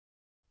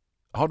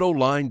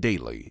AutoLine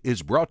Daily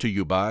is brought to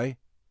you by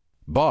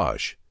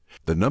Bosch.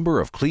 The number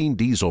of clean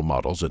diesel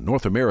models in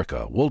North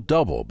America will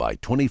double by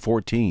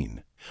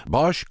 2014.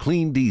 Bosch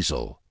Clean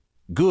Diesel.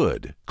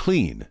 Good,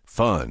 clean,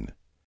 fun.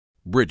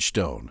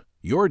 Bridgestone.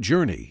 Your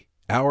journey,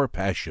 our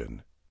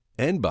passion.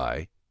 And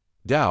by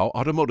Dow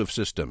Automotive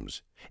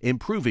Systems.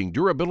 Improving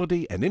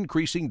durability and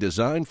increasing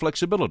design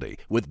flexibility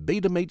with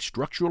Betamate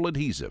structural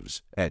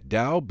adhesives at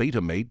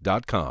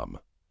dowbetamate.com.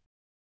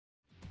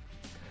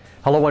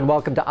 Hello and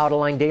welcome to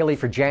Autoline Daily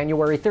for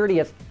January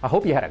 30th. I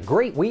hope you had a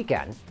great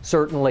weekend.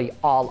 Certainly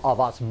all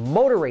of us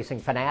motor racing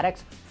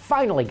fanatics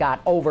finally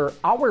got over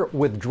our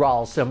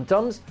withdrawal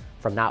symptoms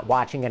from not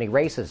watching any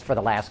races for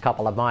the last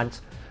couple of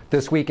months.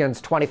 This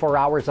weekend's 24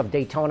 Hours of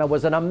Daytona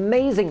was an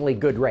amazingly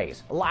good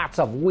race. Lots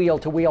of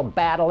wheel-to-wheel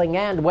battling,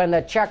 and when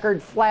the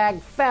checkered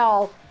flag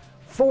fell,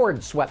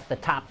 Ford swept the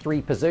top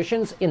three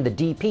positions in the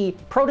DP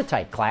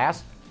prototype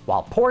class,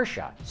 while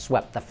Porsche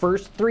swept the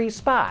first three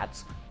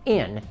spots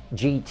in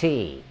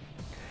GT.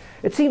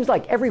 It seems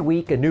like every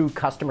week a new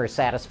customer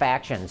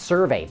satisfaction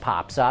survey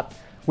pops up.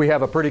 We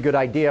have a pretty good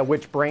idea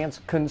which brands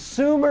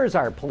consumers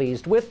are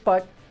pleased with,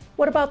 but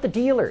what about the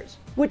dealers?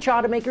 Which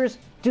automakers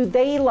do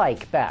they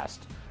like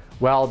best?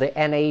 Well, the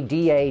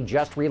NADA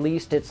just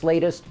released its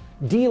latest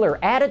Dealer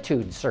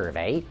Attitude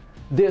Survey.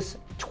 This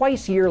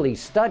twice-yearly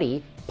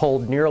study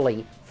polled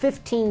nearly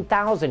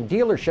 15,000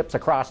 dealerships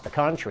across the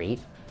country.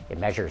 It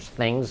measures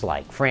things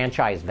like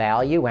franchise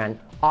value and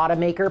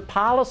automaker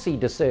policy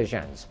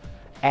decisions.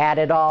 Add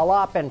it all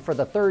up, and for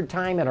the third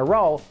time in a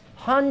row,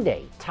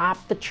 Hyundai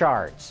topped the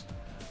charts.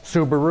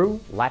 Subaru,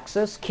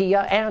 Lexus,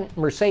 Kia, and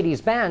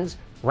Mercedes-Benz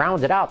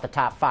rounded out the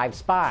top 5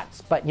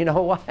 spots. But you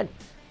know what?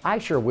 I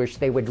sure wish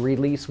they would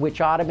release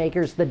which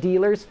automakers the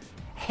dealers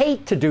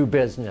hate to do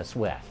business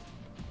with.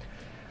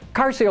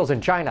 Car sales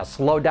in China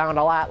slowed down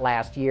a lot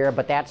last year,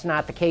 but that's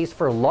not the case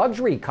for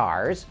luxury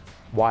cars.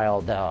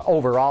 While the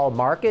overall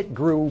market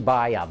grew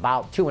by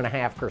about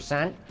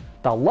 2.5%,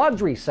 the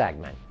luxury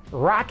segment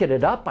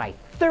rocketed up by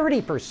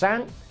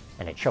 30%,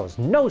 and it shows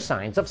no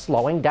signs of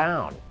slowing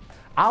down.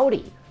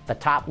 Audi, the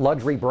top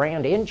luxury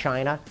brand in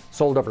China,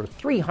 sold over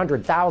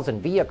 300,000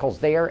 vehicles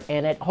there,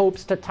 and it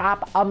hopes to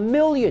top 1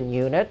 million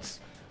units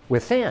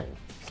within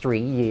 3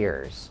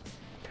 years.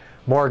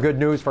 More good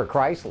news for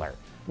Chrysler.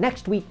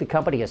 Next week, the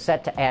company is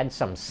set to add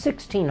some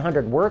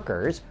 1,600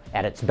 workers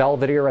at its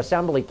Belvidere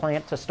assembly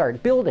plant to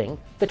start building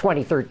the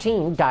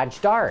 2013 Dodge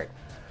Dart.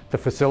 The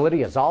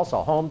facility is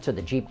also home to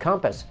the Jeep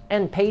Compass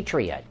and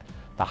Patriot.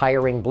 The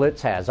hiring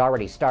blitz has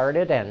already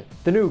started, and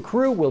the new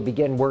crew will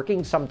begin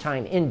working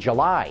sometime in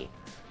July.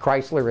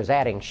 Chrysler is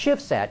adding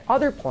shifts at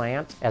other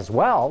plants as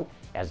well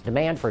as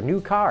demand for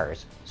new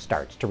cars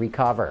starts to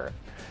recover.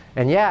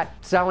 And yet,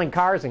 selling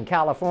cars in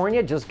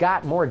California just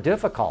got more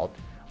difficult.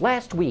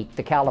 Last week,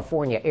 the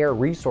California Air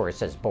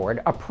Resources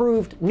Board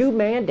approved new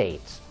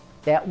mandates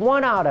that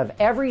 1 out of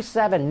every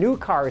 7 new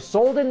cars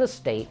sold in the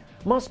state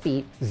must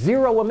be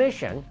zero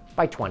emission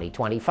by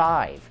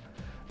 2025.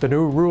 The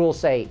new rules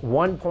say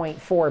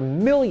 1.4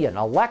 million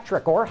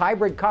electric or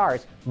hybrid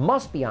cars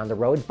must be on the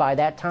roads by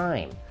that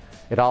time.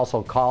 It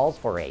also calls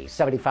for a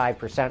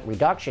 75%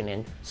 reduction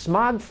in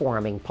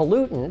smog-forming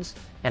pollutants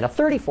and a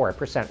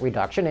 34%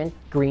 reduction in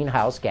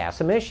greenhouse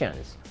gas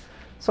emissions.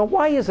 So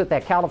why is it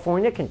that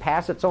California can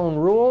pass its own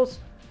rules?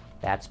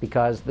 That's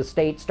because the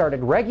state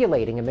started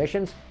regulating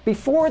emissions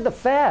before the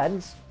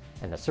feds,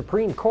 and the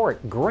Supreme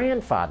Court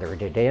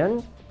grandfathered it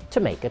in to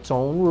make its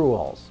own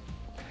rules.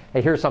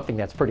 Hey, here's something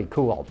that's pretty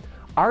cool.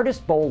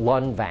 Artist Bo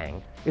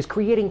Lundvang is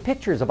creating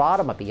pictures of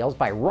automobiles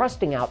by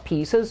rusting out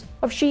pieces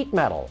of sheet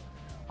metal.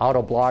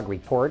 Autoblog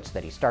reports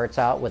that he starts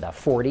out with a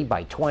 40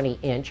 by 20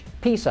 inch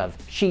piece of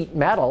sheet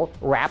metal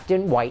wrapped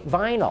in white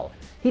vinyl.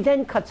 He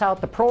then cuts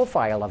out the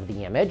profile of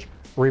the image,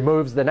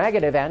 removes the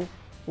negative, and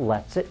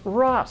lets it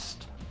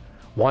rust.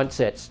 Once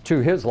it's to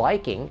his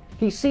liking,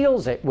 he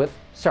seals it with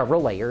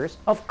several layers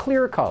of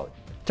clear coat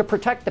to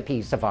protect the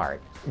piece of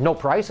art. No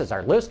prices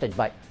are listed,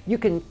 but you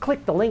can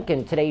click the link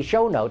in today's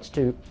show notes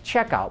to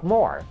check out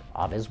more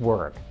of his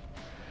work.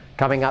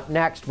 Coming up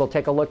next, we'll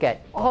take a look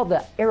at all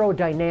the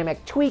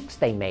aerodynamic tweaks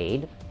they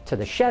made to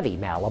the Chevy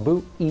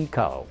Malibu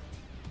Eco.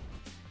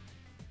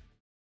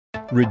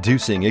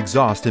 Reducing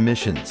exhaust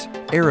emissions,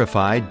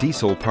 aerified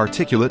diesel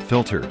particulate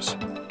filters,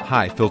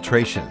 high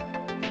filtration,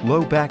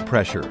 low back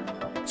pressure,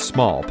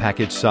 small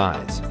package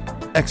size,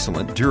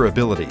 excellent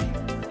durability.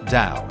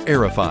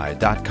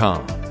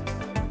 DowAerify.com.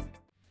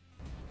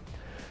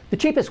 The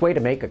cheapest way to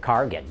make a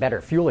car get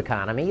better fuel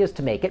economy is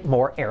to make it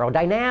more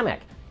aerodynamic.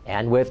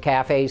 And with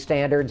CAFE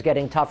standards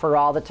getting tougher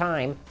all the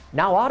time,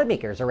 now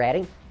automakers are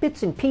adding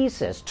bits and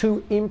pieces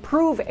to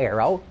improve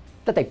aero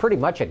that they pretty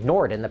much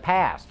ignored in the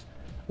past.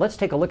 Let's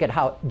take a look at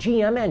how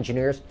GM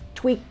engineers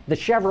tweaked the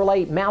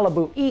Chevrolet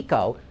Malibu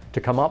Eco to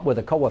come up with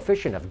a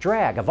coefficient of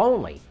drag of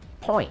only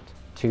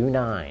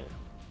 0.29.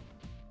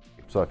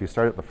 So if you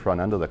start at the front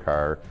end of the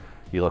car,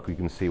 you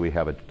can see we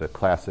have the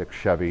classic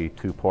Chevy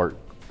 2-port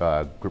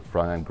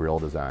front-end grille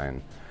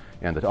design.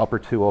 And the upper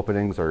 2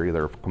 openings are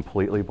either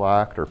completely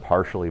blocked or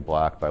partially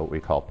blocked by what we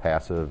call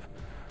passive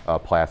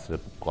plastic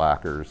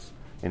blockers.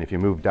 And if you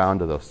move down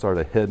to the sort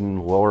of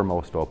hidden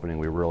lowermost opening,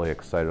 we're really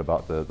excited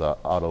about the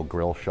auto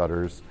grill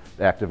shutters,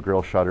 the active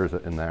grill shutters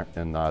in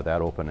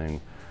that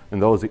opening.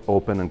 And those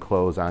open and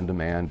close on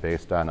demand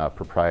based on a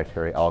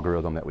proprietary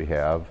algorithm that we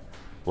have.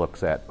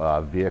 Looks at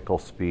vehicle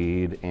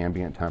speed,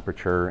 ambient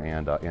temperature,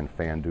 and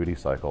fan duty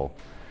cycle.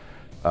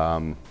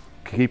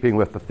 Keeping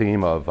with the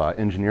theme of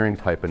engineering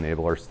type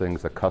enablers,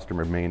 things that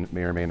customer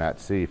may or may not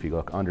see, if you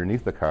look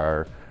underneath the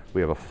car,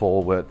 we have a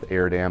full width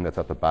air dam that's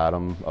at the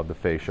bottom of the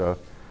fascia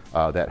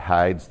that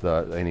hides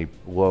any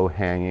low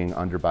hanging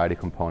underbody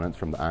components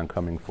from the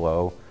oncoming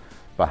flow.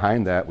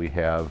 Behind that we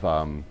have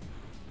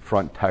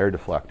front tire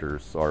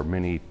deflectors, or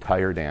mini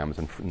tire dams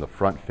in the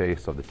front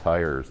face of the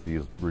tires.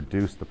 These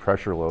reduce the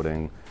pressure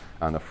loading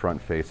on the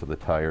front face of the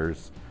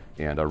tires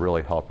and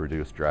really help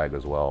reduce drag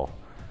as well.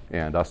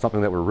 And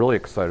something that we're really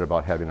excited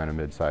about having on a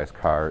mid-size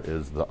car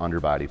is the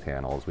underbody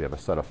panels. We have a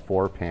set of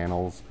 4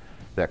 panels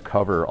that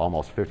cover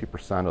almost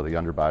 50% of the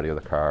underbody of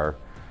the car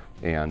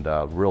and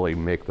really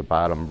make the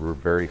bottom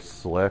very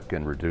slick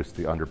and reduce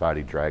the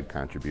underbody drag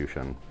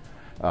contribution.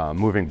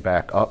 Moving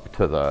back up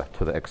to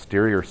the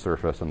exterior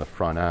surface on the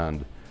front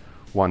end,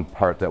 one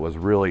part that was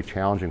really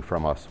challenging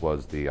from us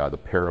was the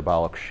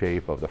parabolic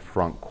shape of the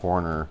front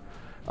corner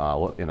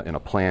in a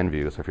plan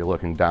view. So if you're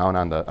looking down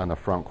on the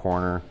front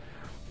corner,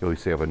 you'll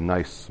see you have a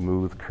nice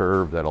smooth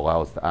curve that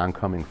allows the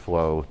oncoming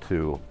flow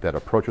that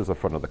approaches the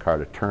front of the car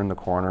to turn the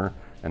corner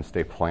and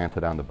stay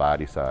planted on the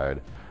body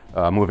side.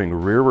 Moving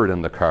rearward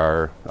in the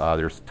car,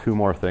 there's 2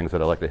 more things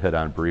that I'd like to hit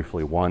on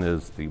briefly. One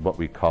is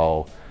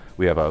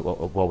we have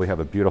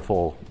a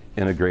beautiful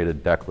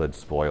integrated deck lid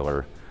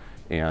spoiler,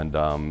 and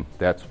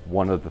that's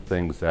one of the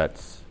things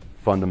that's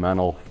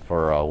fundamental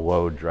for a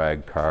low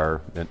drag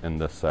car in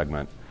this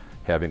segment.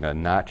 Having a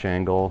notch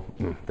angle,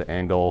 the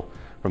angle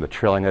from the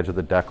trailing edge of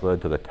the deck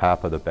lid to the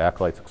top of the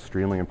backlight is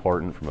extremely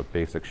important from a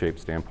basic shape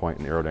standpoint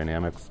in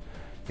aerodynamics,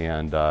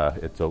 and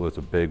it was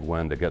a big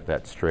win to get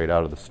that straight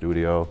out of the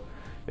studio.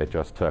 It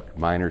just took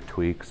minor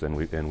tweaks, and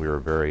we were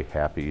very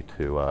happy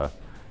to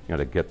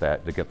get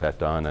that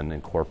done and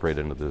incorporate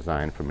it into the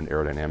design from an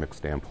aerodynamic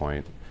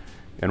standpoint.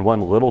 And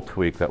one little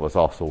tweak that was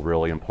also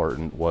really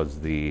important was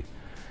the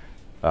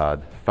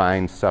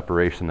fine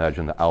separation edge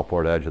and the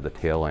outboard edge of the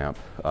tail lamp.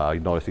 You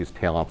notice these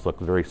tail lamps look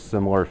very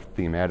similar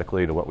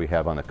thematically to what we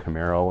have on the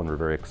Camaro, and we're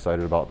very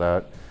excited about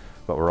that.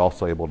 But we're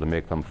also able to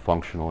make them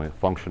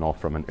functional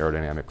from an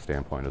aerodynamic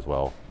standpoint as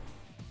well.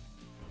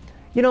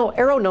 You know,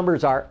 aero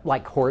numbers are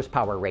like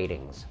horsepower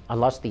ratings.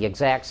 Unless the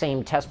exact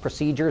same test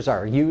procedures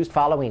are used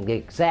following the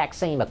exact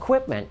same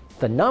equipment,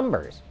 the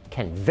numbers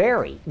can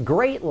vary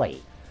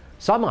greatly.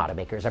 Some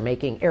automakers are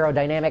making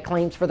aerodynamic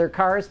claims for their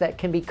cars that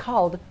can be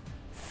called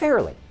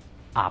fairly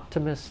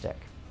optimistic.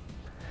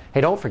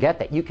 Hey, don't forget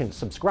that you can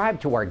subscribe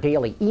to our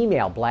daily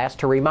email blast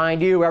to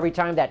remind you every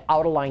time that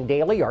Autoline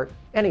Daily or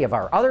any of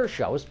our other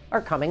shows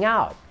are coming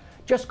out.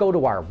 Just go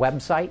to our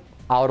website,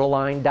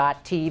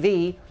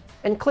 autoline.tv,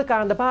 and click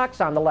on the box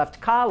on the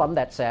left column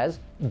that says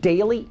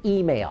Daily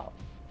Email.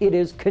 It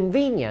is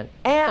convenient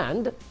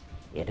and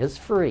it is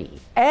free.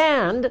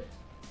 And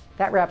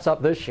that wraps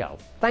up this show.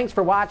 Thanks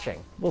for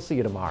watching. We'll see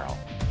you tomorrow.